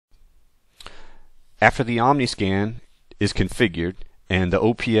After the OmniScan is configured and the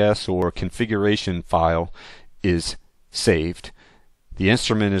OPS or configuration file is saved, the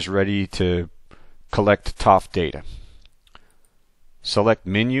instrument is ready to collect TOFD data. Select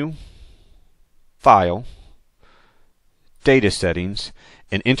Menu, File, Data Settings,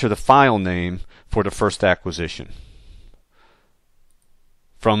 and enter the file name for the first acquisition.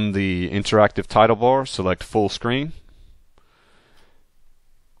 From the interactive title bar, select Full Screen.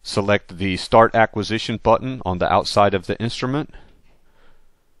 Select the Start Acquisition button on the outside of the instrument.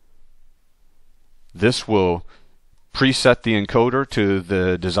 This will preset the encoder to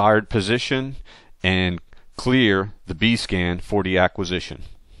the desired position and clear the B-scan for the acquisition.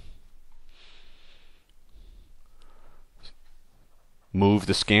 Move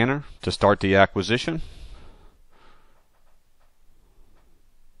the scanner to start the acquisition.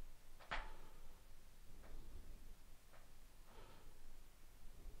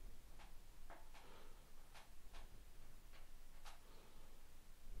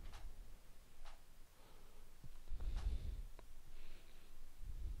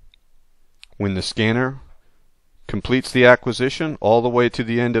 When the scanner completes the acquisition all the way to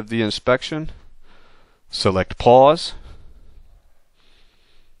the end of the inspection, select Pause.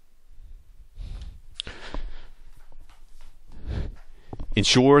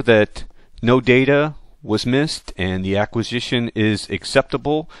 Ensure that no data was missed and the acquisition is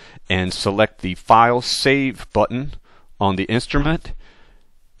acceptable, and select the File Save button on the instrument,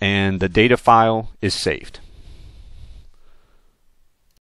 and the data file is saved.